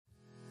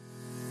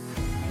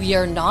We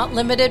are not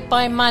limited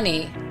by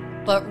money,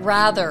 but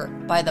rather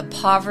by the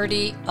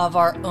poverty of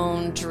our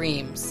own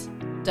dreams.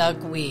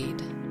 Doug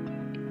Weed.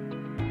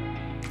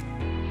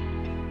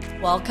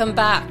 Welcome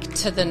back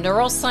to the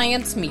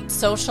Neuroscience Meets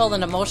Social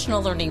and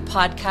Emotional Learning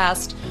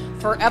podcast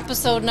for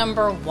episode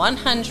number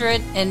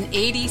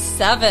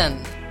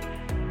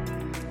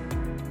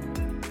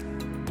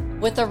 187.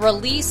 With a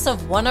release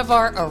of one of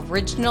our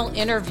original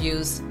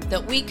interviews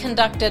that we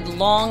conducted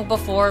long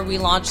before we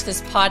launched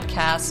this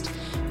podcast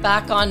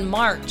back on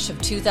March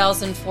of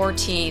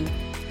 2014,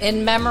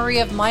 in memory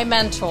of my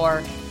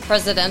mentor,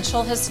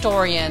 presidential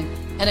historian,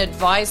 and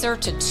advisor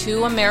to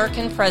two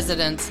American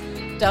presidents,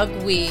 Doug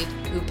Weed,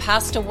 who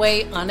passed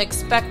away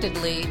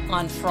unexpectedly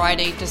on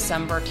Friday,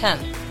 December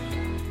 10th.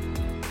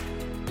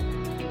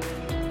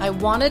 I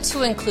wanted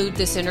to include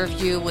this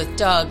interview with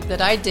Doug that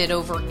I did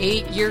over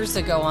 8 years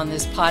ago on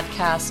this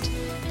podcast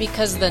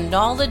because the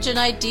knowledge and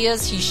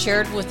ideas he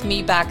shared with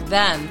me back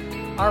then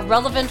are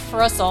relevant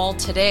for us all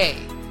today.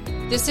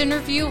 This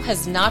interview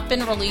has not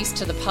been released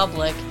to the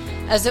public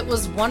as it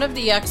was one of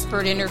the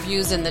expert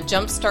interviews in the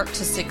Jumpstart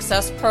to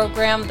Success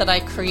program that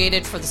I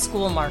created for the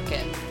school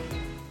market.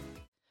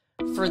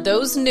 For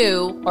those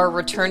new or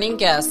returning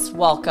guests,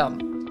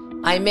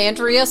 welcome. I'm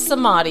Andrea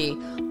Samadi,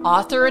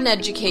 author and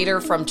educator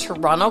from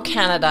Toronto,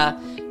 Canada,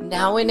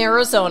 now in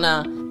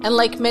Arizona, and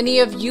like many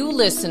of you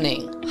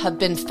listening, have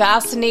been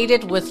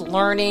fascinated with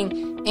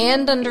learning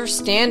and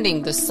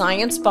understanding the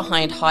science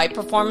behind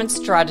high-performance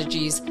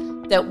strategies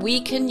that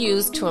we can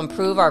use to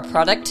improve our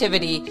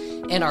productivity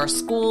in our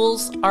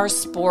schools, our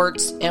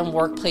sports, and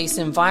workplace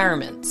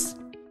environments.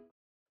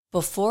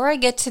 Before I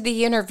get to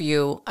the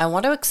interview, I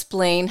want to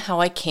explain how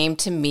I came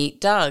to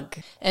meet Doug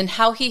and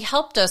how he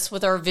helped us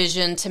with our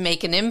vision to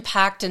make an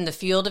impact in the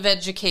field of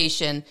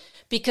education,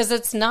 because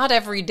it's not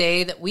every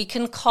day that we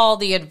can call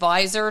the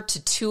advisor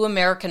to two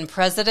American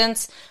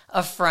presidents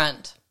a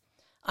friend.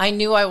 I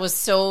knew I was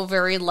so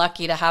very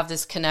lucky to have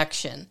this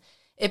connection.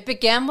 It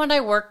began when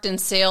I worked in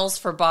sales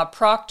for Bob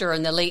Proctor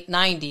in the late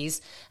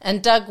 90s,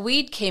 and Doug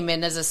Weed came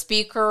in as a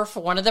speaker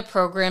for one of the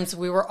programs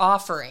we were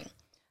offering.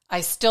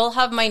 I still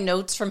have my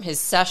notes from his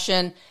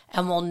session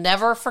and will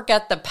never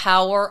forget the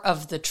power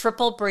of the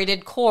triple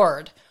braided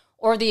cord,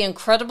 or the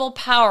incredible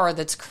power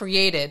that's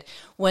created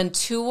when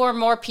two or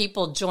more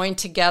people join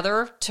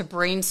together to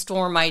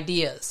brainstorm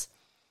ideas.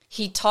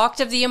 He talked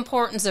of the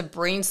importance of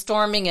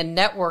brainstorming and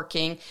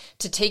networking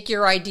to take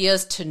your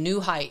ideas to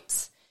new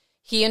heights.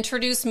 He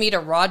introduced me to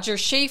Roger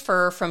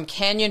Schaefer from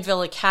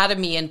Canyonville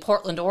Academy in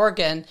Portland,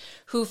 Oregon,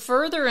 who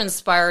further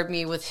inspired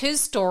me with his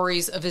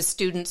stories of his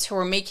students who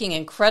were making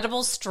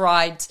incredible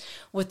strides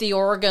with the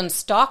Oregon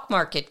Stock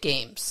Market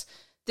Games.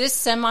 This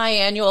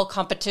semi-annual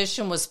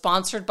competition was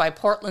sponsored by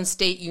Portland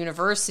State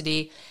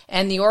University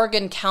and the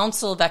Oregon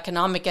Council of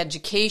Economic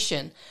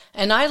Education,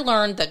 and I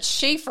learned that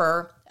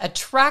Schaefer, a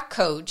track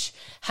coach,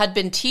 had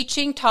been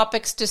teaching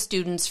topics to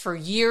students for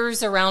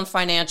years around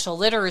financial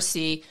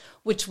literacy,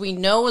 which we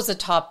know is a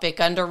topic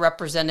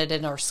underrepresented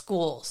in our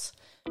schools.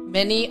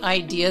 Many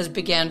ideas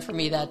began for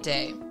me that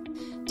day.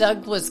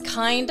 Doug was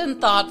kind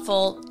and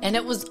thoughtful, and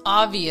it was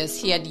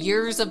obvious he had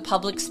years of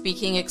public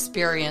speaking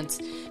experience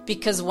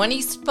because when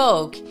he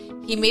spoke,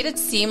 he made it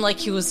seem like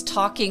he was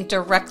talking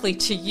directly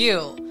to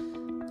you.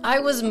 I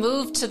was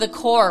moved to the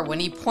core when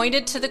he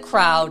pointed to the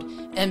crowd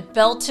and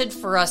belted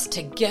for us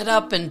to get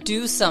up and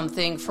do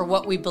something for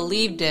what we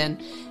believed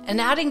in, and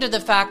adding to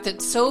the fact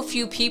that so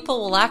few people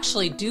will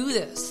actually do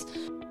this.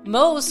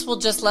 Most will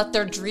just let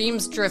their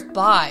dreams drift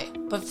by,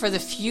 but for the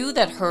few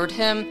that heard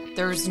him,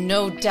 there's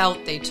no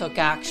doubt they took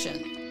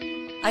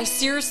action. I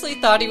seriously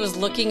thought he was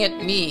looking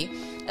at me,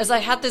 as I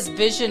had this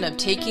vision of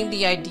taking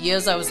the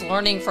ideas I was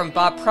learning from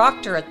Bob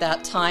Proctor at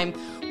that time,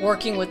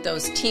 working with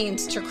those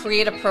teens to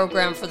create a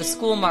program for the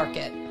school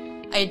market.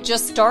 I had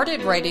just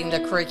started writing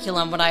the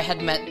curriculum when I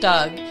had met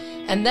Doug,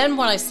 and then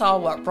when I saw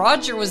what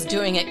Roger was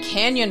doing at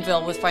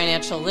Canyonville with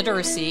financial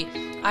literacy,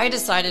 I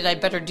decided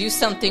I'd better do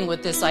something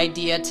with this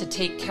idea to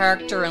take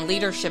character and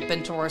leadership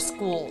into our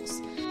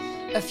schools.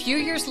 A few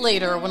years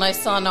later, when I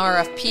saw an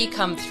RFP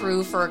come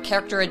through for a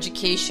character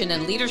education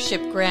and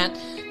leadership grant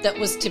that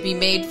was to be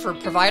made for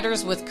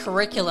providers with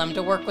curriculum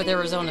to work with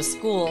Arizona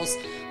schools,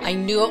 I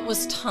knew it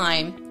was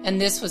time, and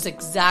this was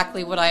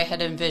exactly what I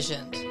had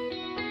envisioned.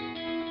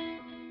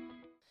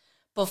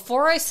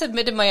 Before I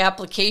submitted my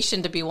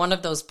application to be one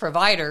of those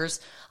providers,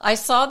 I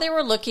saw they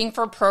were looking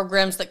for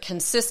programs that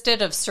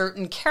consisted of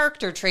certain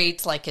character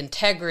traits like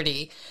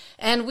integrity,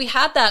 and we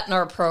had that in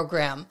our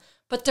program.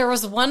 But there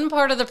was one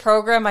part of the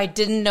program I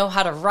didn't know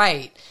how to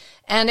write,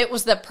 and it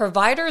was that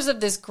providers of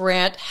this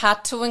grant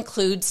had to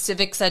include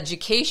civics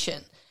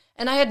education.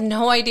 And I had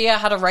no idea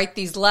how to write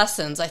these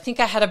lessons. I think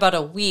I had about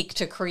a week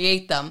to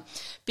create them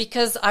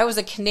because I was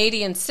a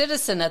Canadian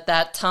citizen at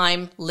that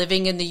time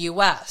living in the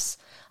U.S.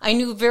 I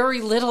knew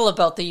very little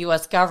about the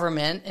U.S.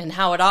 government and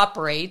how it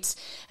operates,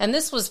 and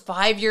this was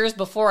 5 years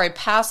before I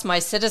passed my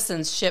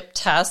citizenship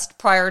test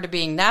prior to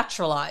being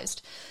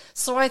naturalized.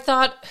 So I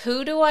thought,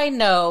 who do I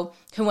know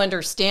who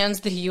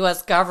understands the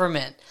U.S.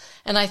 government?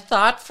 And I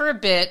thought for a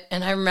bit,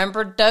 and I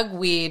remembered Doug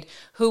Weed,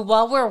 who,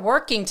 while we were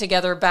working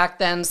together back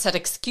then, said,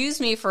 "Excuse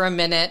me for a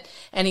minute,"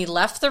 and he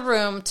left the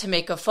room to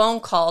make a phone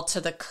call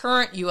to the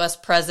current U.S.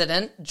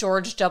 President,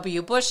 George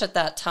W. Bush, at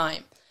that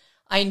time.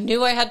 I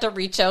knew I had to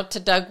reach out to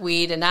Doug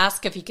Weed and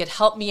ask if he could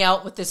help me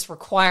out with this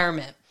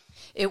requirement.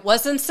 It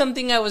wasn't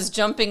something I was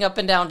jumping up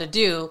and down to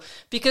do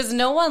because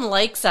no one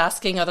likes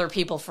asking other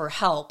people for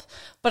help.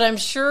 But I'm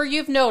sure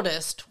you've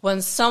noticed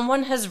when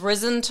someone has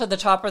risen to the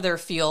top of their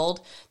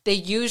field, they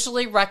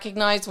usually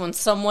recognize when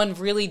someone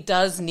really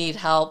does need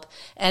help,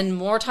 and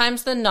more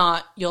times than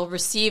not, you'll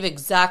receive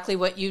exactly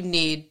what you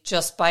need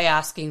just by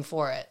asking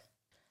for it.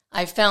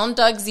 I found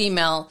Doug's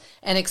email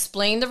and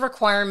explained the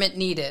requirement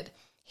needed.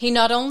 He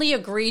not only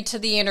agreed to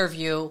the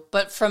interview,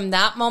 but from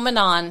that moment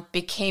on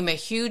became a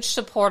huge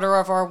supporter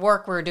of our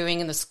work we're doing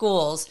in the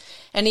schools,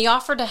 and he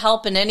offered to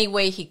help in any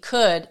way he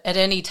could at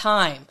any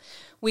time.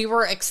 We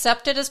were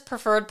accepted as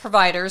preferred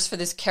providers for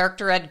this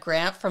Character Ed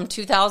grant from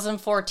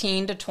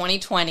 2014 to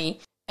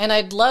 2020, and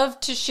I'd love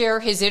to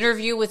share his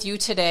interview with you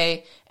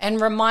today and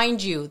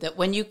remind you that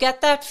when you get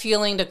that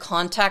feeling to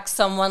contact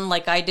someone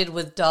like I did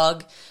with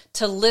Doug,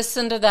 to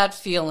listen to that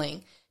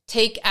feeling,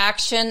 take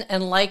action,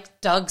 and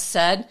like Doug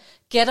said,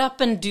 get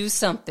up and do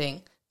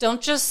something.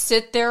 Don't just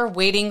sit there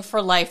waiting for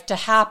life to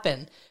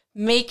happen.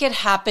 Make it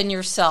happen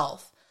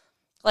yourself.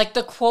 Like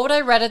the quote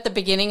I read at the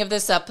beginning of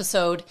this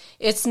episode,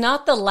 it's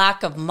not the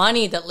lack of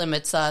money that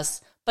limits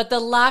us, but the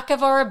lack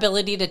of our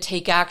ability to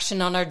take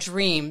action on our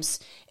dreams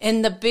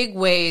in the big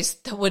ways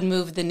that would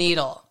move the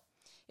needle.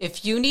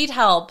 If you need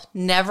help,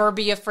 never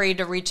be afraid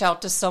to reach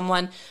out to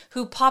someone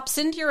who pops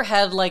into your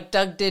head like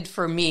Doug did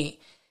for me.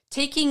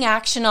 Taking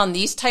action on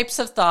these types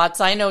of thoughts,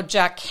 I know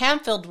Jack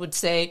Canfield would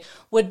say,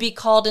 would be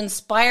called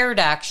inspired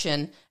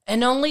action,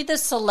 and only the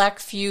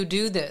select few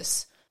do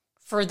this.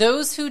 For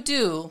those who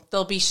do,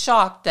 they'll be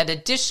shocked that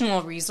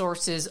additional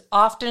resources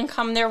often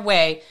come their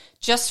way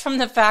just from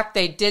the fact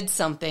they did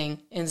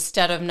something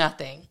instead of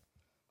nothing.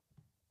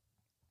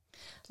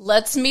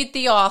 Let's meet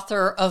the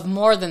author of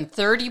more than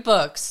 30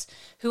 books,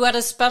 who had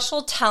a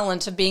special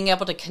talent of being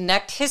able to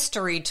connect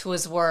history to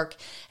his work,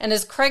 and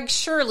as Craig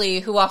Shirley,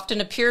 who often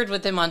appeared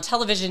with him on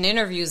television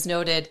interviews,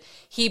 noted,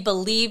 he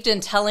believed in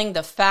telling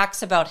the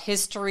facts about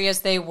history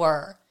as they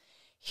were.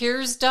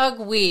 Here's Doug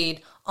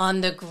Weed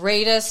on the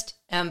greatest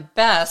and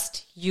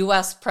best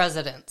U.S.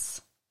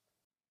 presidents.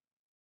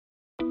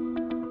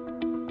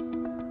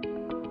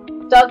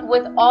 Doug,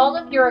 with all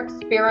of your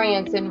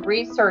experience in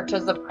research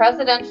as a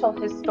presidential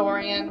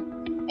historian,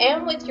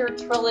 and with your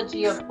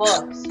trilogy of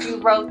books, you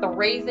wrote The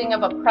Raising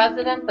of a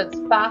President that's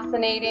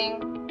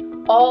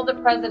fascinating, All the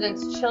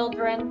President's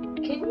Children.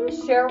 Can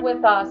you share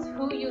with us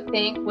who you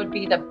think would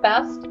be the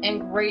best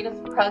and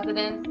greatest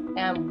presidents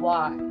and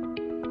why?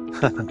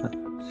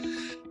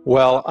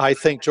 Well, I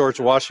think George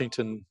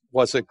Washington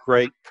was a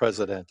great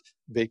president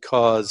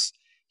because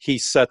he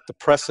set the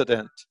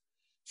precedent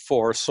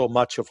for so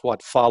much of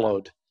what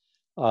followed.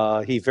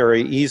 He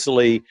very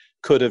easily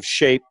could have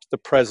shaped the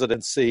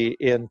presidency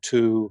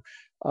into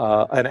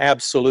an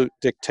absolute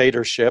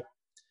dictatorship,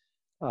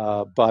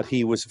 but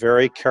he was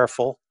very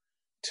careful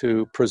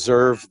to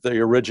preserve the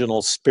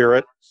original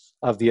spirit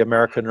of the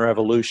American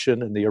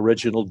Revolution and the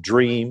original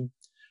dream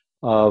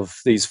of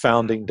these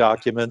founding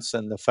documents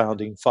and the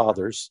founding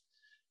fathers.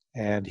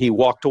 And he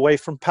walked away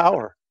from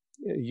power.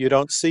 You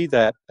don't see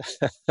that.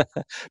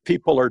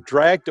 People are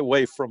dragged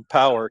away from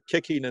power,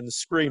 kicking and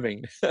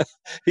screaming.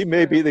 He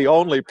may be the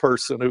only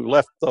person who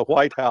left the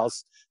White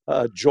House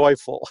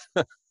joyful.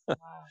 Wow.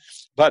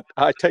 But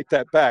I take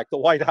that back. The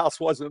White House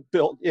wasn't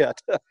built yet.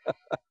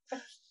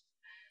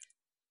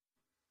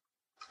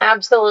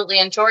 Absolutely.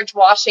 And George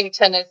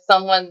Washington is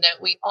someone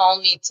that we all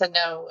need to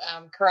know.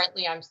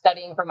 Currently, I'm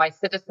studying for my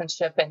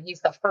citizenship, and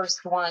he's the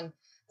first one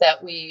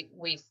that we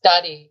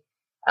study.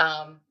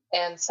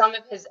 And some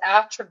of his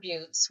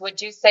attributes,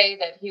 would you say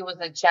that he was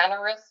a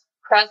generous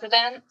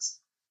president?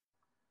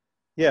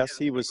 Yes,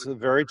 he was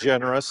very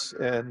generous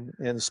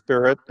in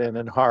spirit and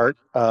in heart.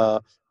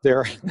 The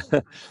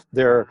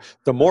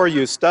more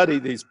you study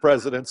these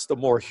presidents, the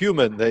more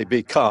human they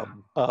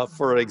become.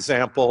 For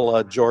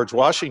example, George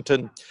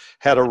Washington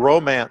had a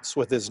romance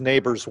with his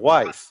neighbor's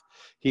wife.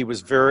 He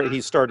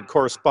started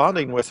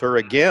corresponding with her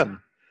again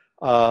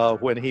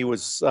when he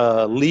was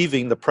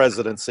leaving the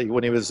presidency,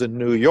 when he was in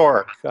New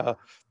York.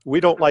 We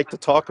don't like to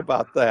talk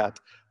about that.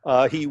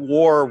 He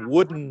wore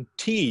wooden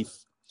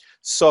teeth,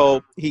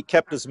 so he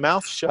kept his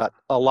mouth shut.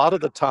 A lot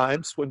of the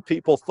times when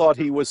people thought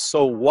he was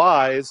so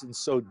wise and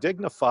so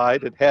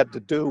dignified, it had to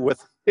do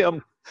with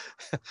him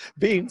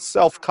being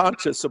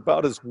self-conscious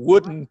about his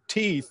wooden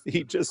teeth.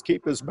 He'd just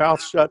keep his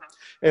mouth shut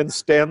and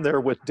stand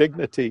there with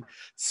dignity.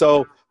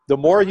 So the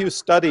more you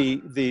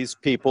study these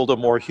people, the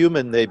more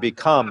human they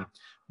become.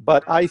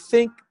 But I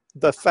think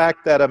the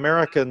fact that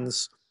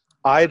Americans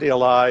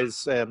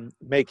idealize and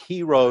make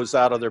heroes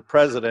out of their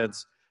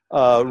presidents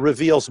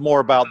reveals more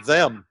about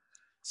them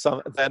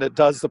than it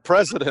does the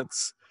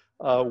presidents.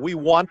 We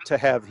want to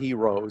have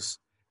heroes,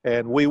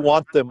 and we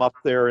want them up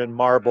there in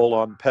marble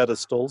on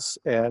pedestals,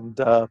 and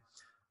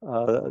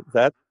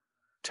that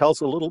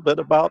tells a little bit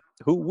about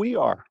who we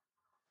are.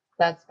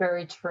 That's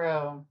very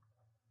true.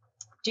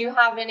 Do you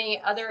have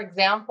any other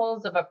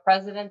examples of a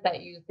president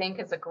that you think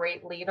is a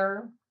great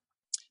leader?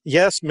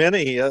 Yes,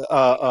 many.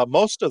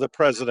 Most of the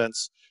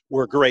presidents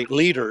were great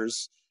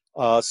leaders,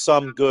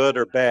 some good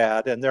or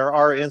bad, and there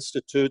are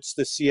institutes,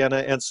 the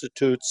Siena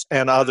Institutes,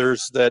 and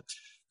others that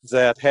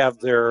have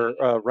their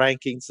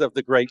rankings of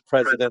the great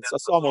presidents.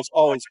 It's almost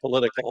always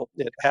political.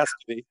 It has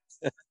to be.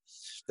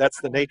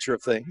 That's the nature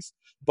of things.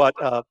 But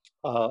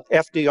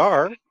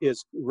FDR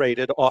is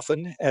rated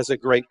often as a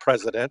great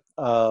president.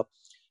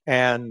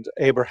 And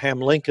Abraham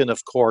Lincoln,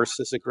 of course,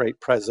 is a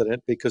great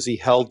president because he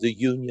held the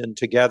Union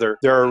together.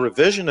 There are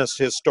revisionist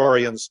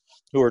historians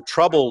who are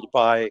troubled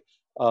by,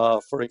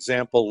 for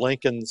example,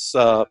 Lincoln's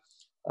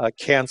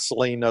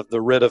canceling of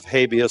the writ of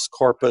habeas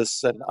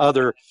corpus and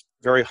other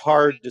very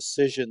hard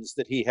decisions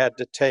that he had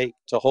to take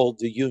to hold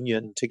the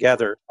Union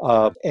together.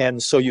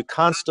 And so you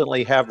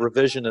constantly have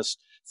revisionists.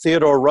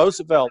 Theodore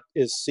Roosevelt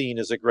is seen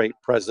as a great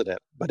president.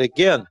 But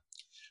again,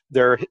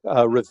 there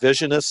are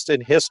revisionists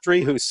in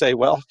history who say,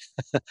 well,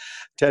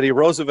 Teddy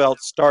Roosevelt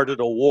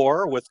started a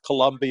war with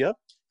Colombia,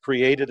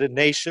 created a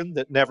nation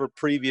that never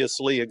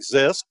previously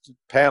existed,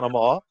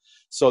 Panama,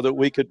 so that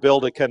we could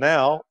build a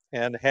canal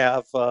and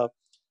have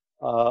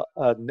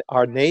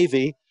our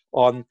Navy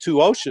on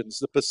two oceans,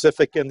 the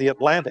Pacific and the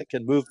Atlantic,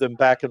 and move them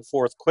back and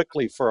forth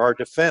quickly for our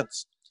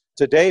defense.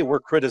 Today, we're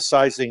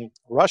criticizing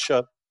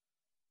Russia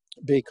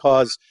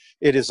because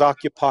it is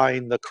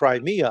occupying the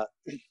Crimea.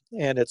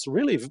 And it's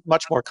really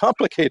much more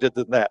complicated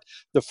than that.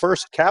 The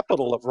first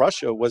capital of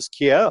Russia was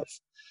Kiev,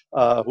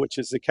 which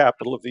is the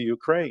capital of the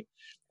Ukraine.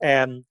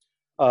 And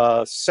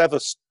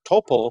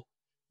Sevastopol,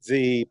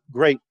 the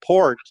great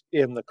port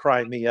in the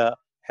Crimea,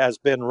 has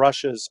been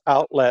Russia's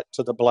outlet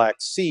to the Black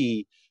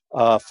Sea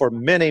for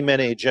many,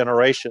 many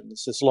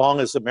generations, as long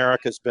as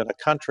America's been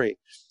a country.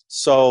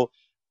 So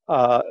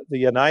the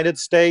United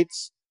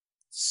States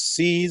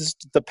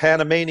seized the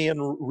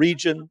Panamanian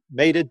region,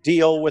 made a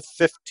deal with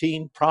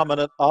 15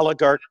 prominent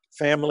oligarch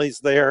families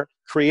there,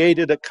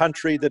 created a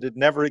country that had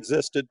never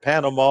existed,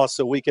 Panama,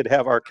 so we could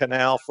have our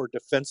canal for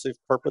defensive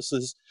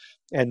purposes,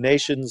 and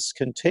nations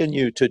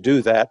continue to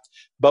do that.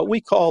 But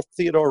we call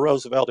Theodore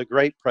Roosevelt a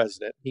great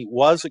president. He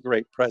was a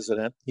great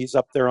president. He's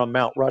up there on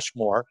Mount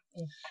Rushmore.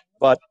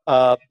 But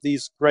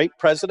these great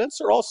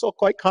presidents are also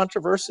quite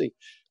controversial.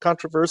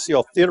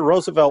 Theodore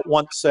Roosevelt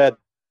once said,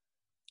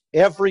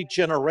 every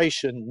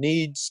generation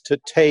needs to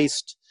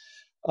taste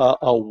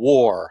a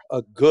war,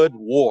 a good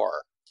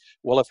war.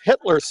 Well, if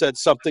Hitler said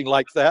something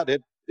like that,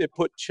 it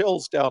put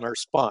chills down our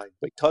spine.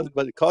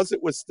 Because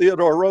it was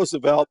Theodore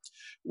Roosevelt,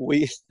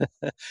 we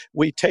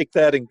we take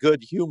that in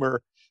good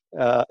humor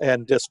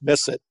and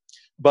dismiss it.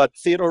 But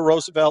Theodore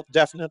Roosevelt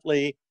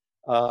definitely,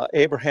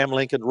 Abraham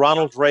Lincoln,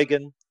 Ronald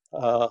Reagan,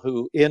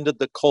 who ended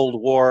the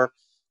Cold War.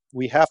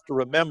 We have to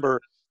remember,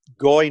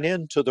 going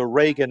into the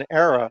Reagan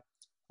era,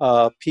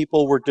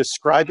 people were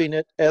describing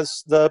it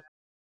as the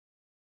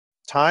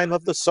time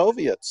of the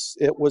Soviets.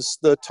 It was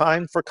the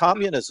time for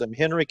communism.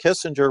 Henry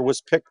Kissinger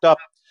was picked up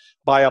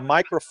by a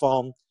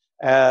microphone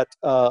at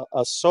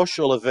a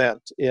social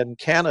event in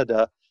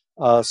Canada,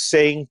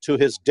 saying to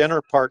his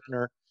dinner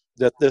partner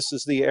that this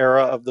is the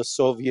era of the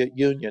Soviet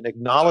Union,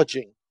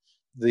 acknowledging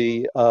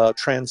the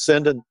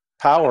transcendent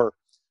power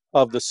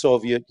of the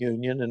Soviet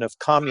Union and of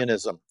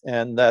communism,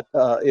 and that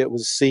it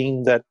was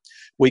seen that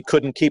we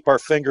couldn't keep our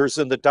fingers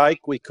in the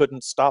dike, we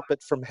couldn't stop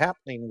it from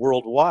happening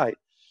worldwide.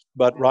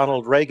 But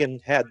Ronald Reagan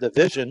had the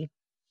vision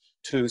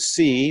to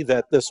see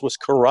that this was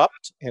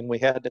corrupt, and we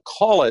had to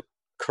call it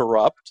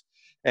corrupt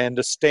and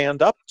to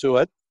stand up to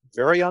it.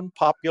 Very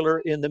unpopular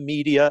in the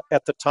media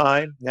at the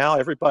time. Now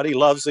everybody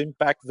loves him.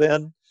 Back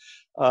then,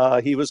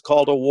 he was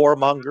called a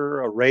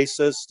warmonger, a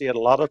racist. He had a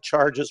lot of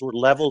charges were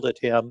leveled at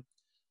him.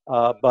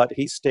 But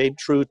he stayed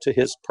true to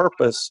his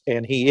purpose,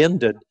 and he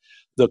ended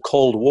the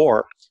Cold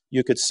War.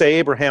 You could say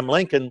Abraham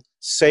Lincoln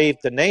saved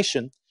the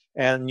nation,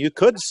 and you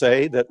could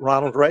say that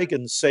Ronald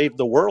Reagan saved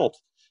the world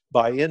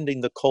by ending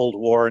the Cold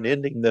War and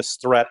ending this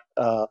threat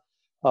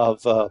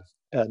of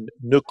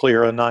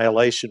nuclear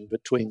annihilation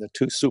between the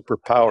two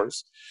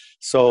superpowers.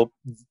 So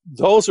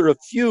those are a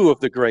few of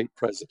the great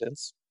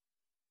presidents.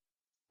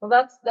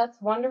 Well, that's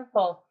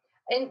wonderful.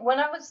 And when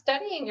I was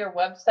studying your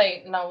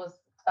website and I was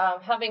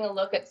having a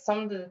look at some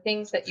of the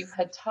things that you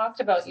had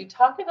talked about, you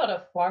talked about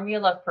a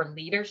formula for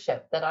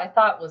leadership that I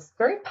thought was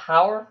very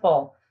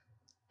powerful,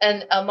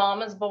 and a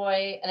mama's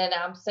boy and an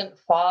absent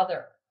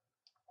father.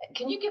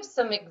 Can you give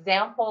some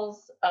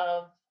examples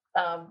of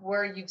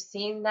where you've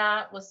seen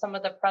that with some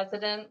of the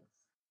presidents?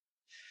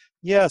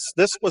 Yes,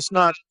 this was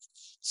not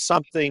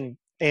something,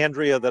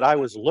 Andrea, that I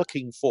was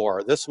looking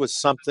for. This was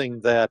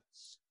something that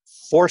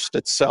forced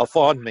itself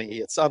on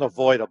me. It's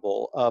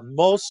unavoidable.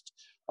 Most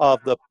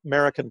of the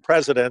American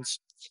presidents,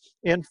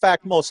 in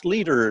fact, most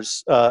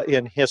leaders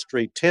in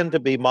history tend to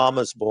be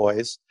mama's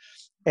boys,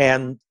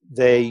 and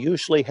they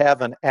usually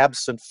have an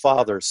absent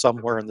father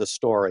somewhere in the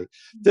story.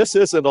 This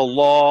isn't a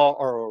law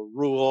or a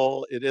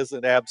rule. It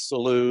isn't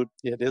absolute.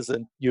 It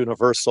isn't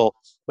universal,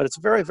 but it's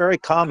very, very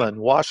common.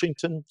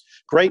 Washington,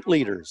 great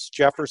leaders,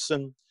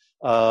 Jefferson,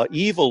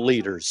 evil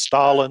leaders,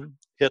 Stalin,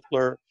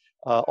 Hitler,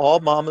 all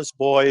mama's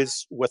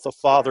boys with a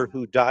father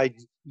who died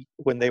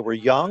when they were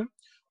young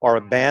or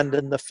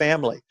abandoned the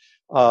family.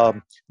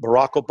 Barack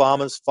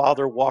Obama's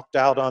father walked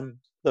out on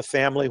the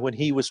family when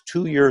he was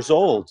 2 years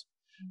old.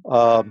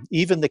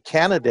 Even the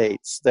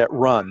candidates that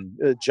run,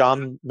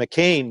 John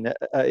McCain,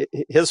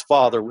 his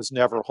father was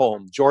never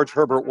home. George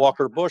Herbert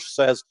Walker Bush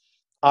says,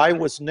 I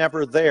was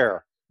never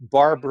there.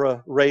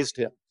 Barbara raised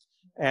him.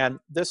 And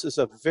this is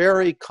a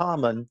very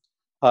common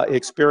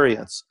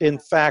experience. In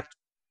fact,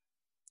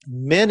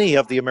 many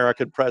of the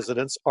American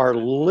presidents are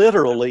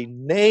literally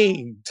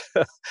named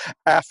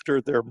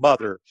after their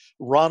mother.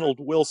 Ronald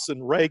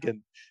Wilson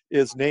Reagan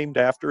is named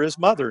after his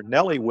mother,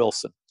 Nellie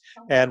Wilson.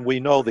 And we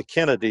know the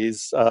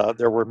Kennedys,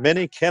 there were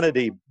many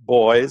Kennedy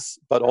boys,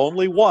 but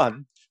only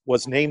one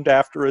was named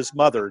after his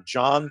mother,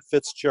 John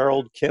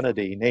Fitzgerald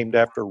Kennedy, named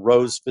after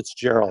Rose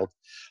Fitzgerald.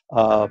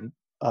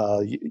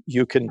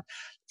 You can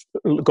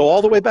go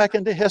all the way back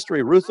into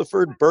history.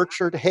 Rutherford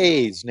Burchard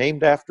Hayes,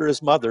 named after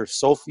his mother,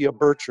 Sophia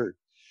Burchard.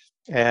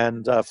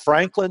 And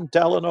Franklin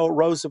Delano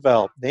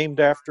Roosevelt, named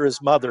after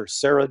his mother,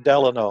 Sarah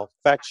Delano. In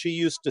fact, she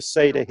used to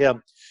say to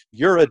him,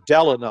 you're a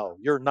Delano,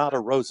 you're not a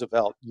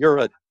Roosevelt, you're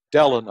a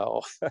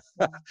Delano.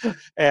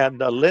 And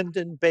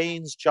Lyndon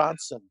Baines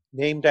Johnson,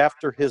 named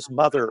after his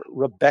mother,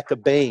 Rebecca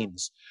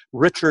Baines.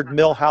 Richard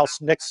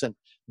Milhouse Nixon,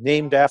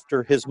 named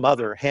after his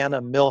mother,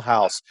 Hannah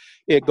Milhouse.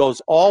 It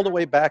goes all the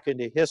way back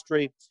into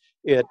history.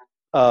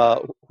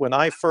 When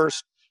I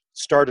first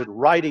started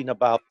writing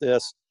about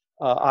this,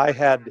 I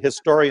had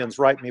historians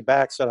write me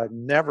back, said, I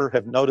never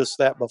have noticed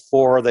that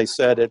before. They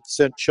said it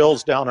sent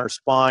chills down our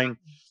spine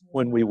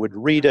when we would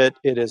read it.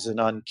 It is an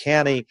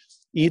uncanny,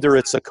 either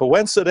it's a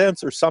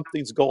coincidence or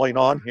something's going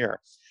on here.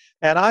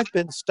 And I've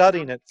been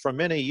studying it for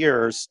many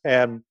years,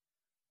 and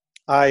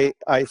I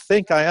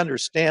think I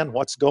understand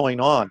what's going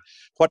on.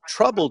 What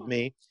troubled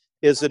me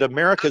is that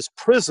America's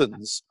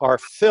prisons are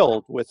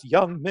filled with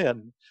young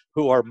men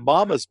who are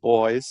mama's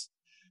boys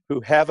who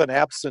have an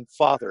absent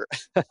father.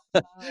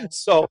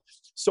 So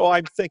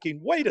I'm thinking,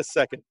 wait a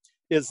second,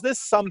 is this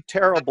some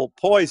terrible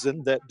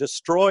poison that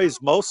destroys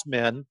most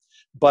men,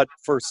 but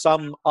for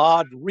some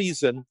odd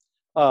reason,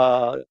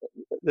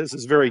 this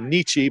is very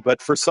Nietzsche,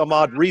 but for some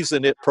odd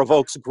reason it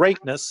provokes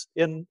greatness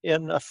in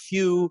a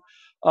few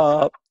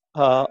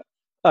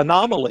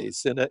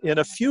anomalies, in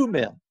a few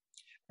men.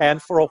 And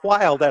for a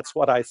while, that's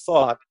what I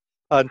thought,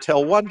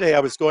 until one day I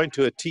was going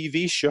to a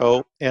TV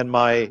show, and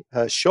my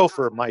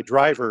chauffeur, my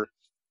driver,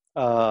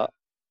 I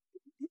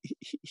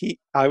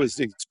was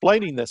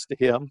explaining this to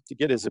him to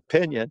get his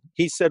opinion.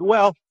 He said,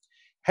 well,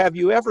 have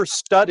you ever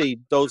studied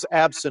those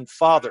absent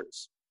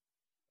fathers?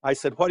 I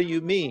said, what do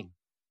you mean?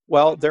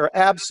 Well, they're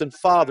absent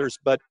fathers,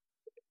 but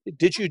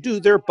did you do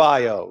their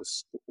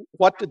bios?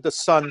 What did the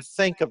son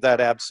think of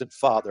that absent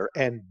father?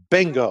 And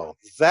bingo,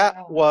 that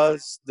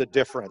was the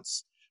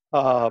difference.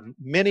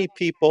 Many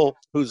people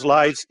whose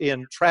lives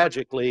end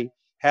tragically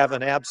have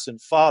an absent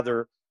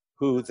father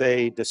who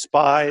they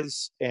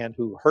despise and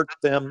who hurt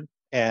them,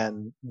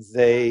 and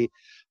they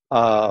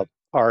are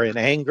in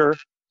anger.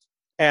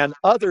 And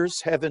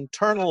others have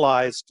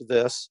internalized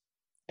this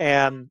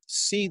and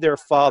see their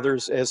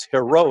fathers as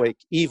heroic,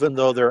 even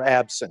though they're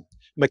absent.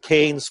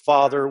 McCain's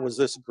father was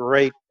this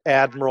great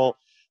admiral.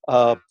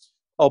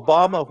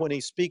 Obama, when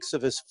he speaks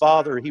of his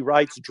father, he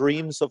writes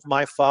dreams of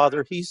my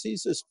father. He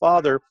sees his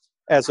father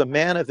as a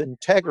man of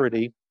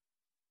integrity,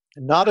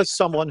 not as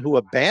someone who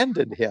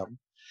abandoned him,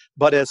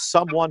 but as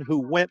someone who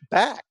went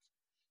back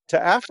to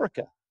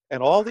Africa.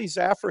 And all these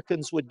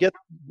Africans would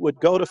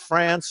go to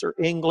France or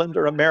England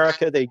or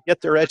America. They'd get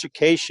their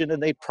education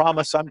and they'd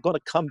promise, I'm going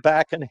to come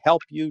back and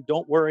help you.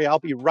 Don't worry, I'll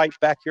be right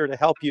back here to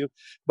help you.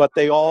 But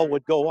they all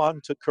would go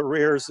on to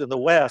careers in the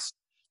West.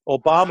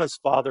 Obama's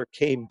father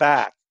came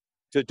back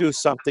to do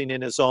something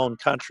in his own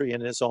country,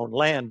 in his own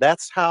land.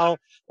 That's how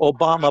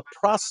Obama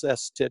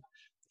processed it.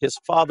 His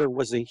father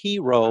was a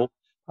hero,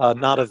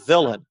 not a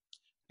villain.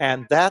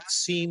 And that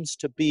seems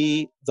to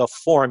be the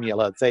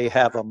formula. They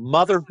have a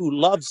mother who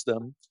loves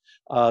them.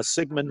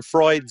 Sigmund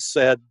Freud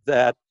said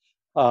that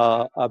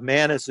a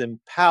man is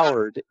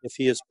empowered if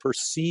he is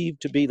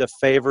perceived to be the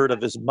favorite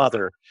of his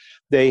mother.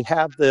 They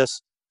have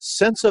this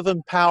sense of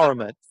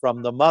empowerment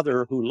from the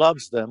mother who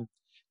loves them,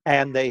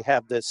 and they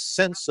have this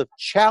sense of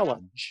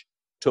challenge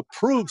to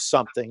prove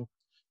something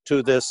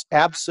to this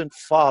absent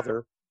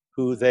father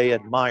who they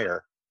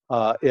admire.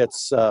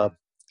 It's a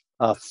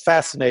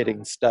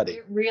fascinating study.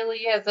 It really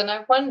is. And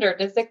I wonder,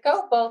 does it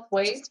go both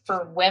ways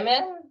for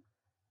women?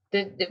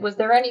 Was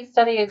there any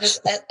study of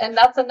this? And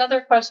that's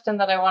another question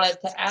that I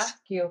wanted to ask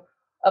you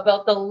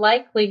about the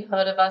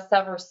likelihood of us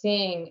ever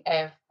seeing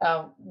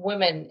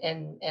women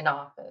in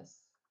office.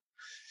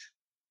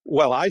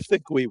 Well, I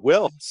think we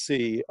will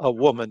see a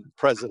woman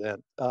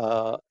president,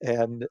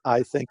 and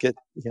I think it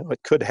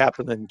could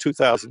happen in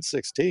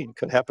 2016,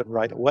 could happen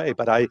right away.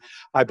 But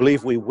I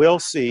believe we will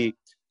see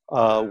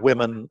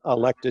women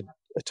elected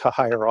to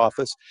higher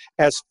office.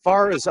 As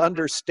far as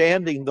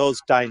understanding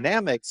those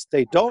dynamics,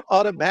 they don't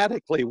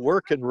automatically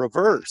work in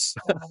reverse.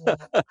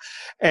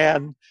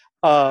 And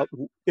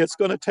it's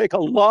going to take a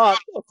lot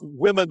of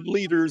women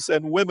leaders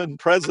and women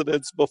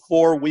presidents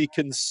before we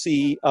can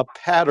see a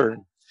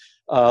pattern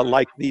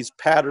like these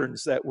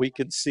patterns that we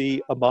can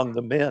see among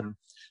the men.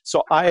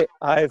 So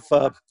I've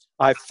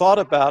thought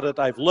about it.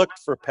 I've looked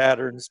for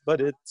patterns,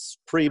 but it's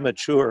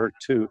premature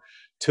to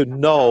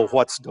know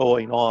what's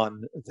going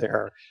on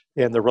there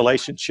in the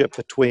relationship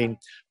between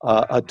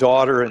a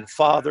daughter and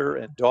father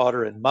and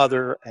daughter and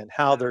mother, and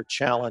how they're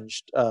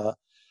challenged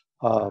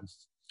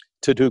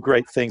to do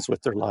great things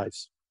with their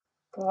lives.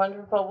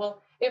 Wonderful.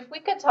 Well, if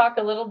we could talk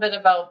a little bit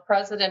about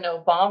President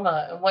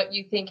Obama and what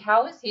you think,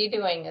 how is he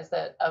doing as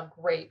a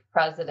great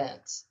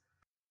president?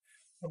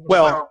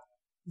 Well,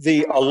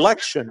 the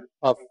election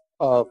of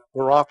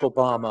Barack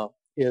Obama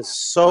is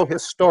so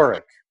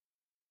historic.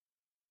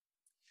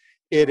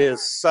 It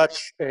is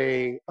such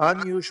an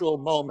unusual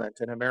moment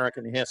in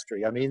American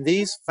history. I mean,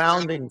 these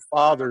founding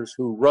fathers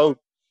who wrote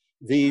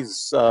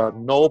these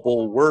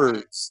noble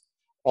words,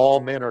 all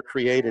men are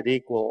created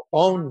equal,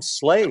 owned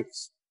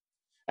slaves.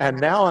 And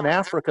now an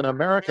African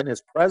American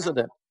is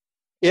president.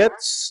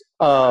 It's,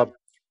 I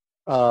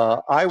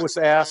was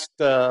asked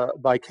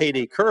by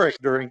Katie Couric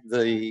during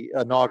the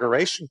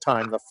inauguration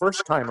time, the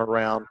first time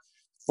around,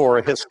 for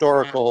a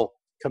historical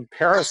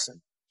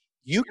comparison.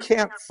 You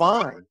can't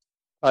find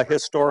a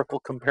historical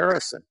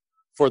comparison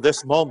for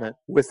this moment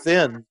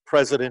within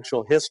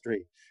presidential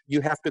history.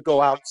 You have to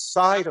go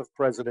outside of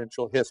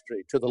presidential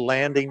history to the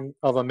landing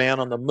of a man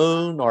on the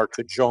moon, or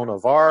to Joan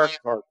of Arc,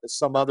 or to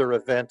some other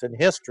event in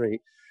history,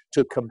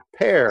 to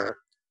compare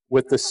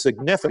with the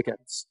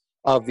significance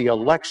of the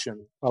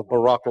election of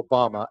Barack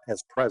Obama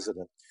as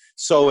president.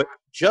 So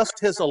just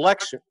his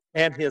election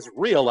and his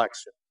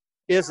re-election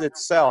is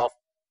itself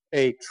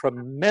a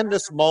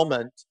tremendous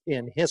moment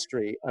in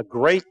history, a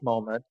great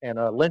moment, and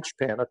a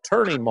linchpin, a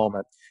turning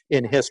moment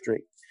in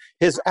history.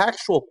 His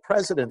actual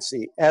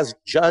presidency, as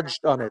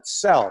judged on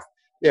itself,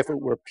 if it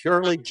were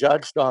purely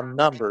judged on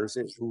numbers,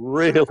 is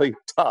really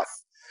tough.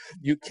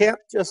 You can't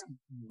just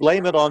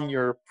blame it on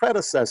your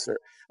predecessor.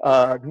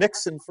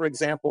 Nixon, for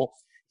example,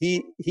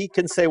 he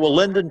can say, well,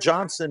 Lyndon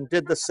Johnson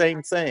did the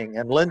same thing,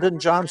 and Lyndon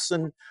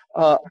Johnson,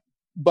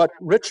 but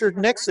Richard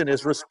Nixon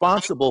is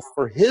responsible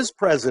for his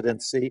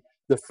presidency,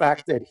 the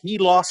fact that he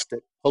lost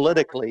it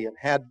politically and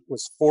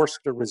was forced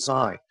to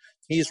resign.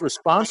 He's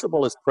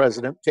responsible as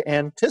president to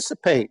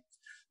anticipate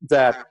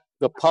that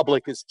the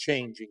public is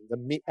changing,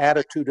 the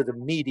attitude of the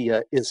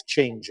media is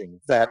changing,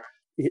 that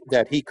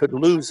he could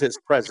lose his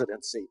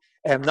presidency,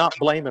 and not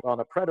blame it on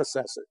a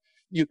predecessor.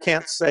 You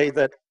can't say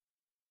that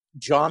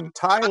John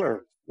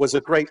Tyler was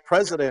a great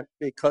president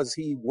because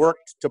he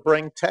worked to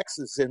bring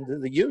Texas into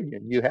the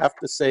Union. You have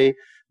to say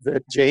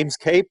that James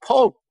K.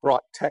 Polk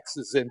brought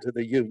Texas into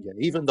the Union,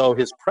 even though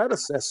his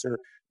predecessor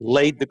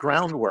laid the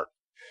groundwork.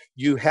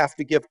 You have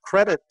to give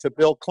credit to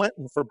Bill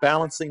Clinton for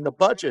balancing the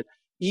budget,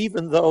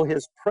 even though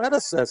his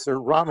predecessor,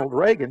 Ronald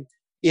Reagan,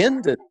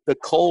 ended the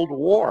Cold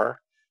War,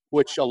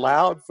 which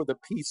allowed for the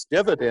peace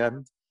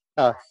dividend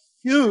a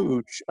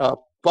huge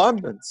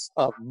abundance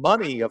of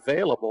money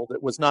available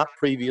that was not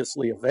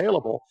previously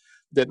available,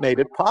 that made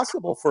it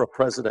possible for a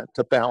president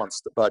to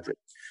balance the budget.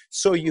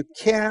 So you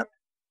can't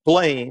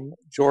blame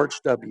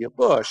George W.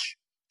 Bush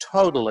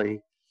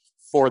totally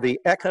for the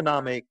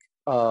economic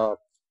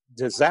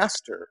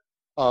disaster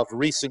of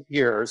recent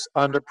years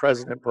under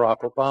President Barack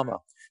Obama.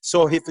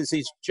 So if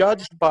he's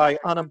judged by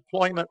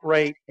unemployment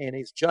rate and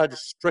he's judged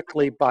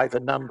strictly by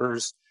the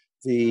numbers,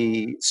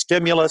 the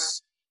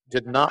stimulus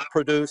did not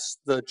produce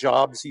the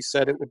jobs he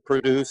said it would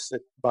produce.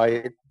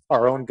 By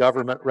our own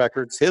government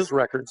records, his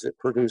records, it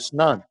produced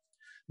none.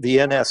 The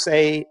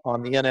NSA,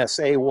 on the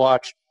NSA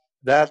watch,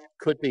 that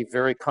could be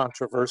very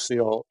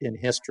controversial in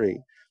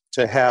history,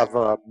 to have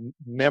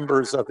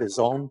members of his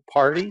own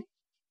party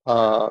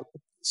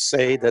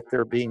say that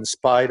they're being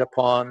spied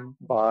upon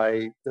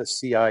by the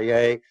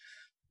CIA.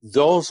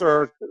 Those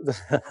are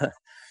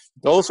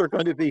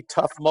going to be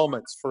tough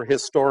moments for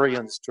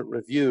historians to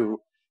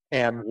review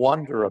and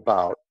wonder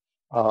about.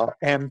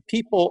 And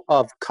people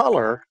of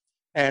color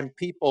and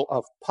people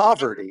of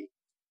poverty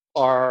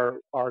are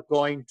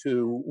going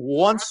to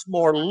once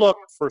more look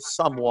for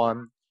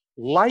someone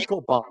like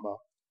Obama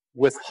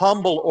with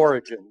humble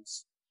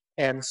origins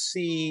and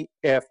see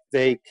if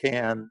they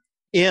can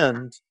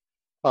end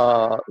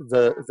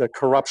the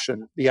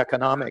corruption, the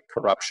economic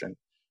corruption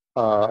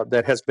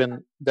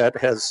that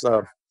has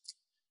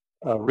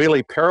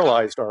really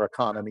paralyzed our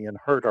economy and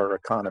hurt our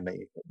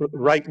economy.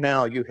 Right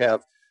now, you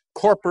have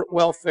corporate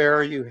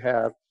welfare, you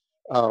have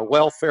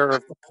welfare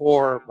of the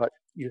poor, but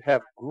you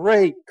have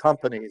great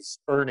companies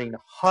earning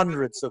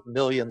hundreds of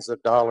millions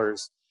of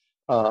dollars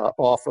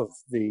off of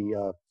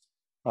the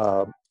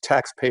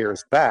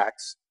taxpayers'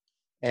 backs,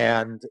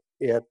 and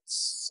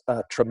it's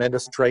a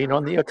tremendous drain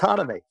on the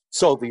economy.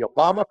 So the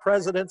Obama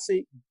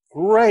presidency,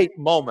 great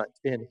moment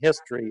in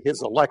history,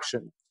 his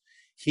election.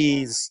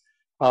 He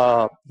has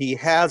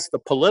the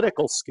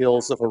political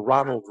skills of a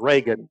Ronald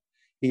Reagan.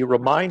 He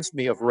reminds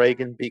me of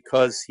Reagan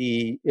because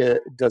he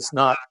does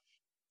not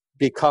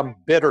become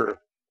bitter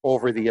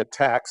over the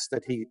attacks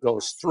that he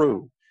goes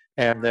through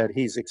and that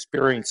he's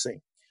experiencing.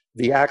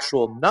 The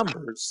actual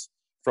numbers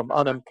from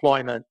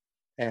unemployment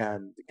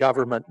and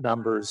government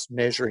numbers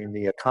measuring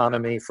the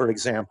economy, for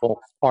example,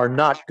 are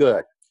not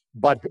good,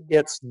 but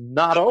it's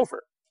not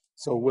over.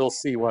 So we'll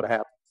see what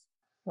happens.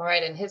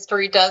 Right, and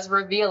history does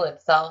reveal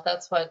itself.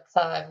 That's what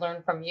I've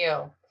learned from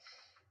you.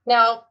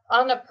 Now,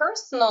 on a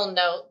personal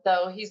note,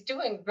 though, he's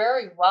doing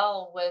very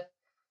well with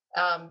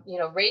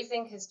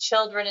raising his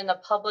children in the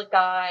public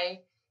eye.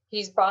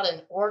 He's brought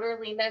an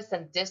orderliness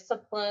and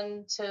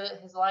discipline to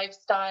his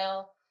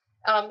lifestyle.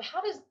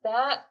 How does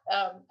that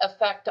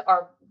affect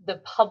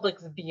the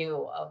public's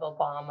view of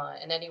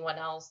Obama and anyone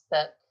else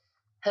that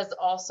has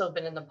also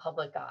been in the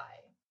public eye?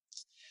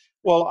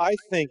 Well, I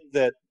think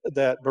that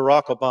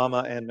Barack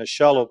Obama and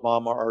Michelle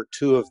Obama are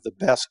two of the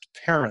best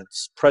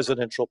parents,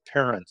 presidential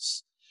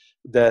parents,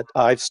 that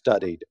I've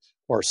studied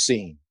or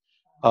seen.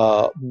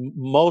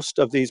 Most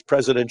of these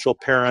presidential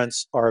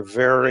parents are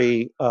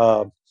very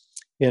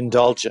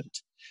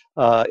indulgent.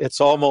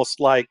 It's almost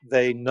like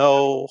they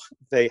know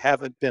they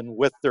haven't been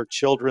with their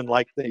children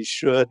like they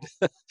should.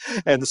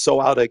 And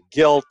so out of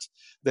guilt,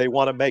 they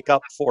want to make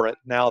up for it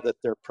now that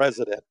they're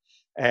president.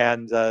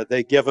 And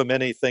they give them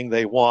anything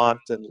they want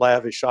and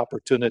lavish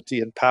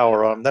opportunity and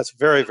power on them. That's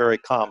very, very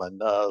common.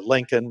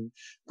 Lincoln,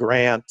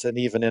 Grant, and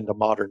even into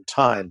modern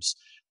times.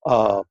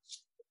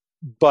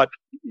 But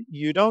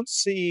you don't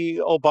see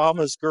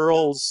Obama's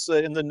girls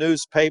in the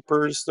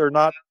newspapers. They're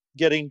not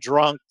getting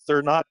drunk.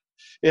 They're not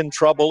in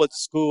trouble at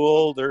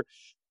school. The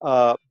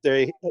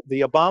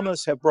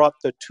Obamas have brought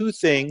the two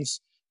things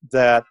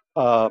that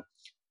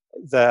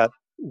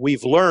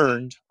we've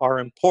learned are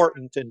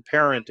important in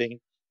parenting,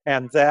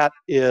 and that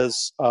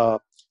is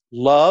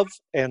love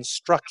and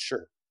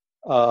structure.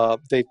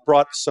 They've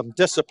brought some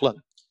discipline,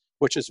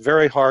 which is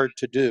very hard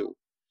to do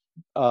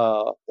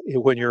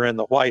when you're in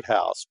the White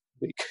House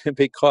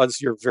because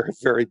you're very,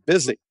 very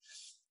busy.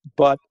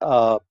 But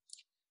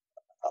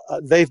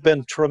they've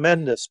been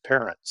tremendous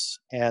parents,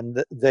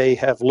 and they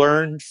have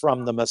learned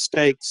from the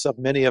mistakes of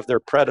many of their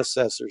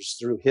predecessors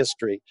through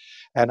history.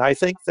 And I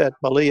think that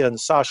Malia and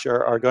Sasha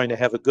are going to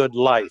have a good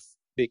life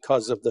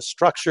because of the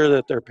structure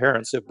that their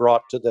parents have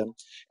brought to them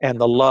and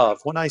the love.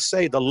 When I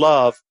say the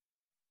love,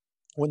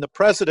 when the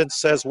president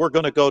says we're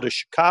going to go to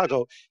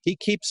Chicago, he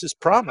keeps his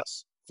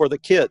promise for the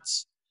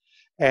kids.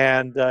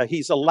 And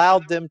he's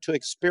allowed them to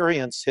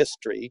experience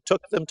history. He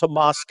took them to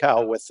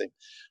Moscow with him.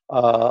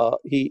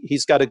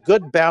 He's got a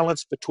good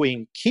balance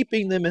between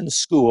keeping them in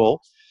school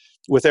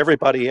with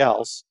everybody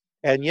else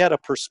and yet a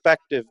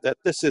perspective that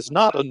this is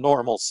not a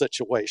normal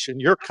situation.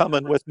 You're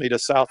coming with me to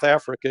South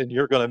Africa and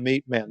you're going to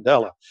meet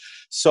Mandela.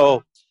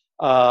 So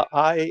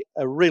I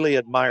really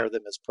admire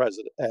them as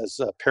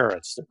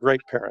parents. They're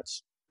great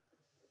parents.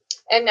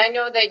 And I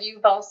know that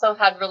you've also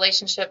had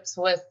relationships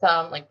with,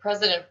 like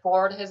President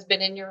Ford has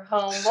been in your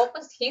home. What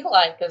was he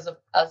like as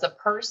a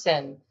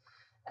person,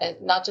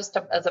 and not just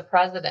as a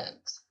president?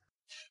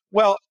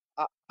 Well,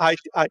 I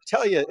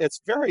tell you, it's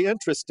very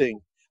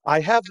interesting. I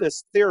have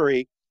this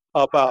theory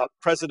about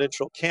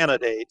presidential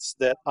candidates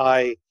that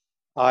I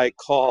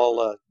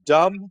call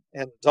dumb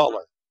and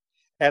duller,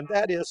 and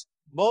that is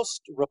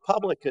most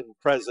Republican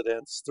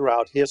presidents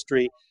throughout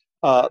history,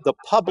 the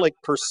public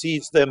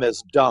perceives them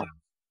as dumb.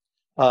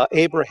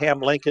 Abraham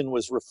Lincoln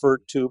was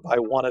referred to by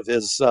one of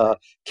his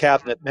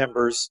cabinet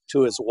members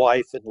to his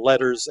wife in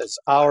letters as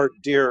our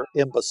dear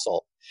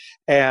imbecile.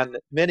 And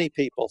many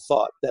people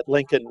thought that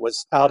Lincoln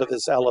was out of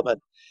his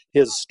element.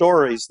 His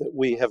stories that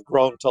we have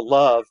grown to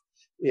love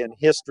in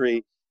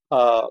history,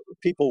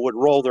 people would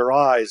roll their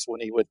eyes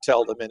when he would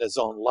tell them in his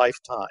own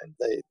lifetime.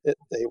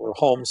 They were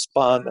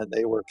homespun and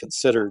they were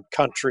considered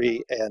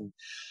country.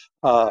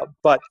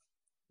 But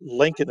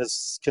Lincoln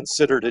is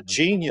considered a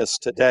genius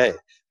today.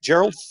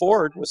 Gerald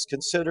Ford was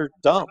considered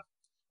dumb.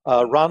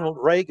 Ronald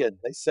Reagan,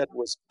 they said,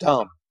 was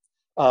dumb.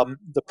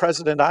 The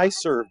president I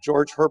served,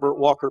 George Herbert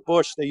Walker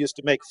Bush, they used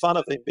to make fun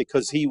of him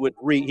because he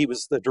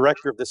was the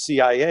director of the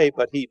CIA,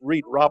 but he'd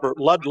read Robert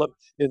Ludlum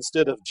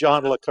instead of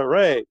John le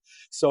Carré.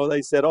 So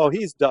they said, oh,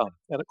 he's dumb.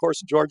 And of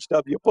course, George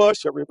W.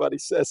 Bush, everybody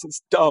says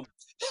is dumb.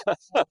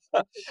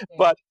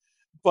 but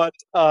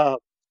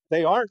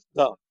they aren't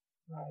dumb.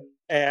 Right.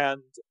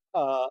 And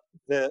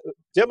the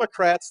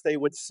Democrats, they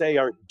would say,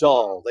 are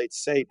dull. They'd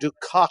say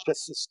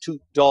Dukakis is too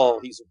dull.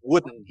 He's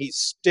wooden. He's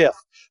stiff.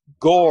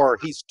 Gore,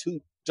 he's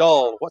too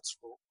dull. What's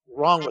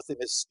wrong with him?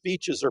 His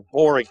speeches are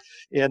boring.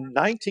 In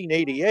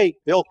 1988,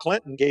 Bill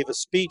Clinton gave a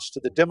speech to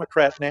the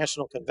Democrat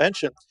National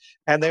Convention,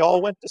 and they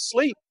all went to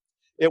sleep.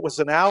 It was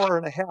an hour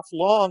and a half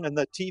long, and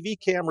the TV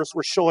cameras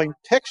were showing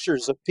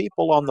pictures of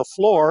people on the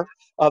floor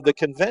of the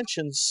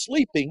convention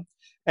sleeping.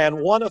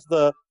 And one of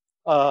the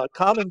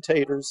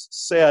commentators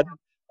said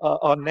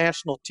on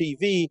national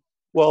TV,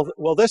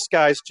 well, this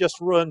guy's just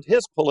ruined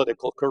his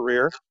political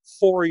career.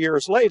 4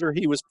 years later,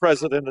 he was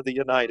president of the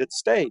United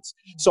States.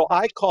 So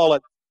I call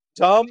it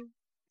dumb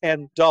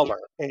and duller.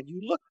 And you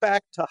look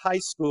back to high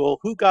school,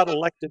 who got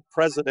elected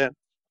president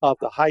of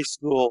the high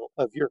school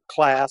of your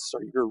class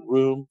or your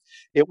room.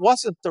 It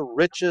wasn't the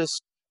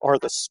richest or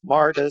the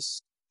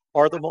smartest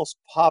or the most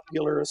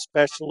popular,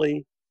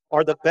 especially,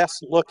 or the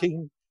best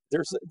looking.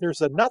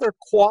 There's another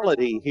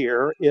quality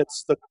here.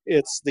 It's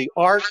the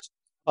art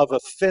of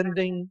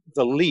offending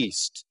the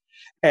least.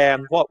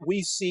 And what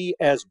we see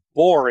as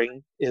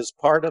boring is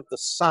part of the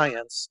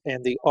science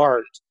and the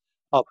art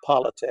of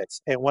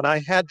politics. And when I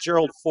had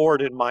Gerald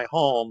Ford in my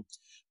home,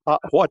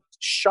 what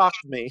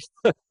shocked me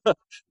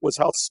was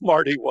how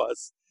smart he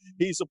was.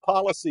 He's a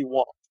policy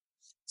wonk.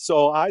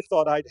 So I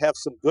thought I'd have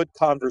some good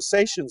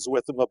conversations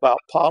with him about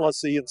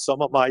policy and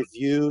some of my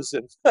views.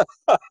 And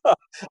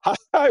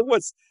I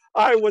was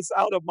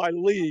out of my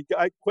league.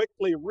 I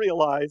quickly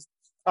realized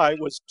I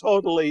was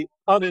totally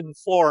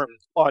uninformed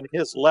on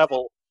his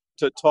level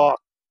to talk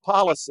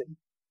policy.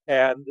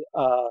 And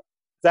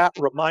that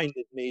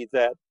reminded me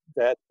that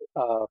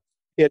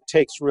it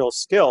takes real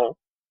skill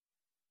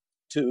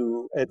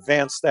to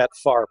advance that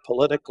far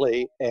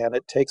politically, and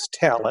it takes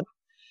talent,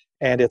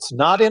 and it's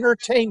not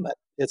entertainment,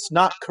 it's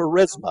not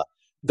charisma.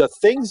 The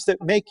things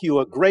that make you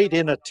a great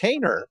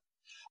entertainer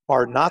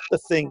are not the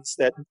things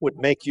that would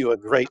make you a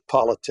great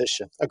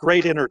politician. A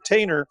great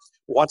entertainer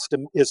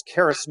is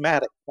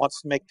charismatic, wants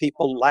to make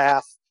people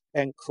laugh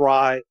and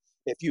cry.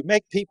 If you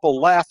make people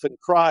laugh and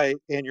cry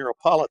and you're a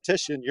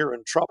politician, you're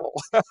in trouble.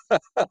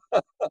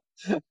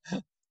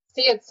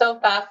 See, it's so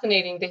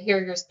fascinating to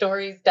hear your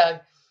stories, Doug.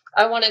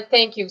 I want to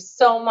thank you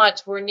so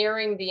much. We're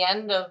nearing the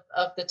end of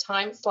the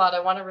time slot. I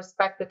want to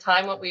respect the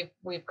time what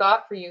we've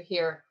got for you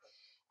here.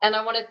 And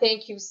I want to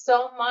thank you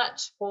so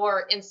much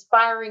for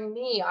inspiring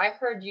me. I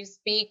heard you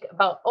speak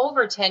about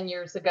over 10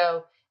 years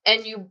ago,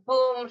 and you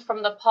boomed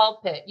from the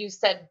pulpit. You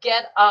said,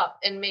 get up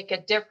and make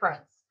a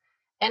difference.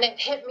 And it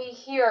hit me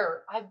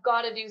here. I've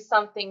got to do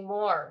something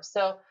more.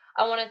 So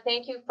I want to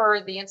thank you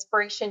for the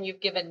inspiration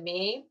you've given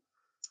me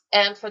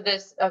and for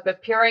this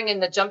appearing in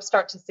the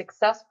Jumpstart to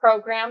Success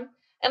program.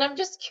 And I'm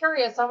just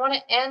curious, I want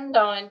to end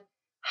on,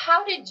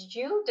 how did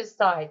you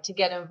decide to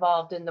get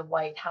involved in the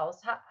White House?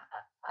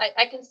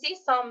 I can see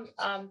some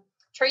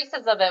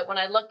traces of it when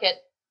I look at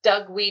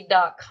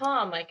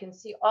DougWeed.com. I can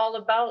see all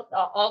about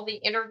all the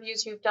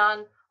interviews you've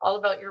done, all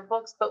about your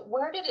books, but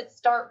where did it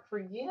start for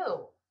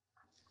you?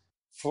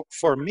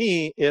 For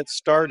me, it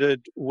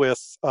started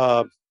with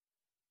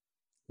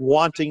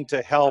wanting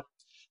to help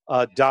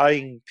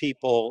dying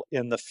people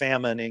in the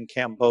famine in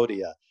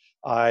Cambodia.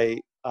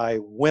 I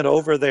went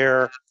over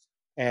there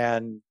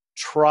and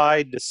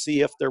tried to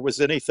see if there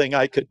was anything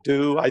I could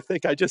do. I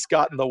think I just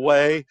got in the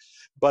way,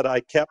 but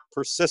I kept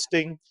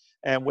persisting.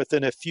 And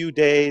within a few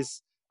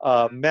days,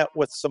 met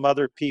with some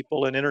other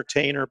people, an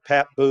entertainer,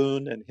 Pat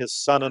Boone, and his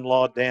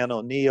son-in-law, Dan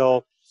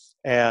O'Neill,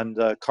 and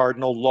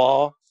Cardinal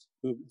Law,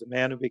 the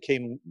man who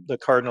became the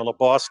Cardinal of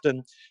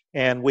Boston.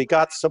 And we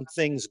got some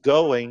things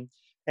going.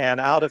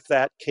 And out of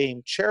that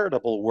came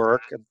charitable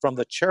work. And from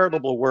the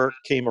charitable work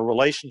came a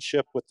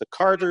relationship with the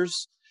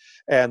Carters,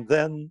 and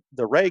then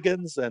the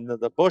Reagans and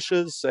the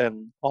Bushes,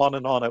 and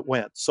on it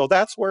went. So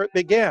that's where it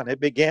began. It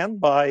began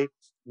by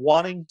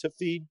wanting to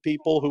feed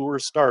people who were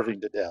starving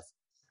to death.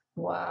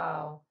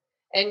 Wow.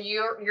 And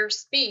your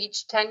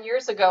speech 10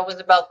 years ago was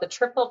about the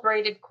triple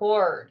braided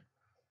cord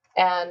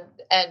and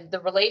the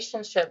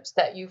relationships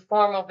that you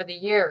form over the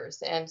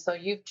years. And so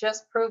you've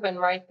just proven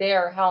right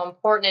there how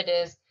important it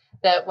is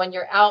that when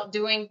you're out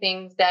doing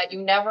things, that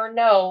you never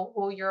know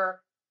who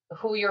you're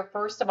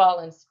first of all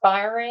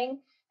inspiring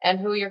and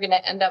who you're going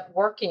to end up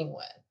working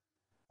with.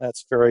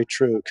 That's very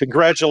true.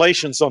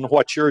 Congratulations on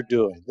what you're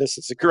doing. This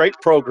is a great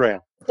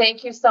program.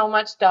 Thank you so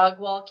much, Doug.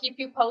 Well, I'll keep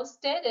you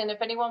posted. And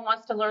if anyone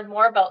wants to learn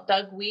more about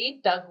Doug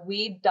Weed,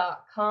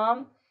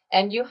 DougWeed.com.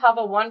 And you have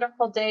a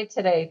wonderful day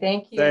today.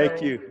 Thank you.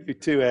 Thank you. You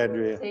too,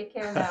 Andrea. Take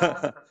care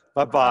now.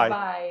 Bye-bye.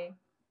 Bye.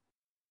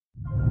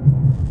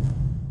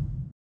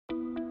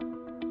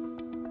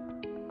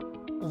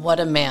 What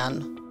a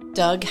man.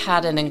 Doug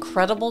had an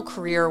incredible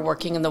career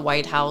working in the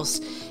White House,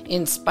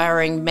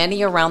 inspiring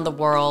many around the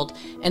world,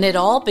 and it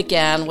all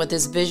began with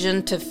his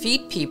vision to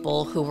feed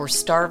people who were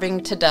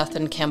starving to death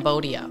in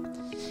Cambodia.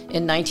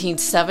 In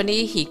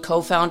 1970, he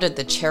co-founded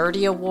the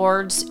Charity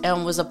Awards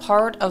and was a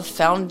part of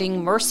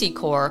founding Mercy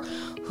Corps,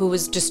 who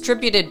has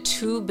distributed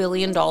 $2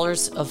 billion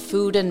of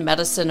food and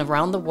medicine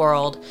around the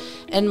world,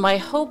 and my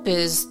hope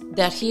is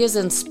that he has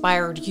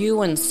inspired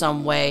you in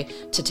some way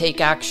to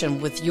take action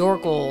with your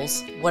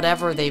goals,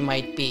 whatever they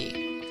might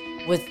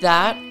be. With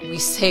that, we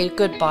say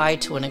goodbye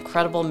to an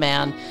incredible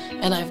man,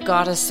 and I've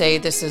got to say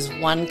this is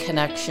one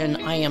connection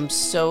I am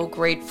so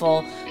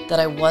grateful that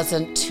I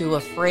wasn't too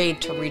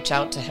afraid to reach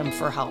out to him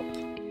for help.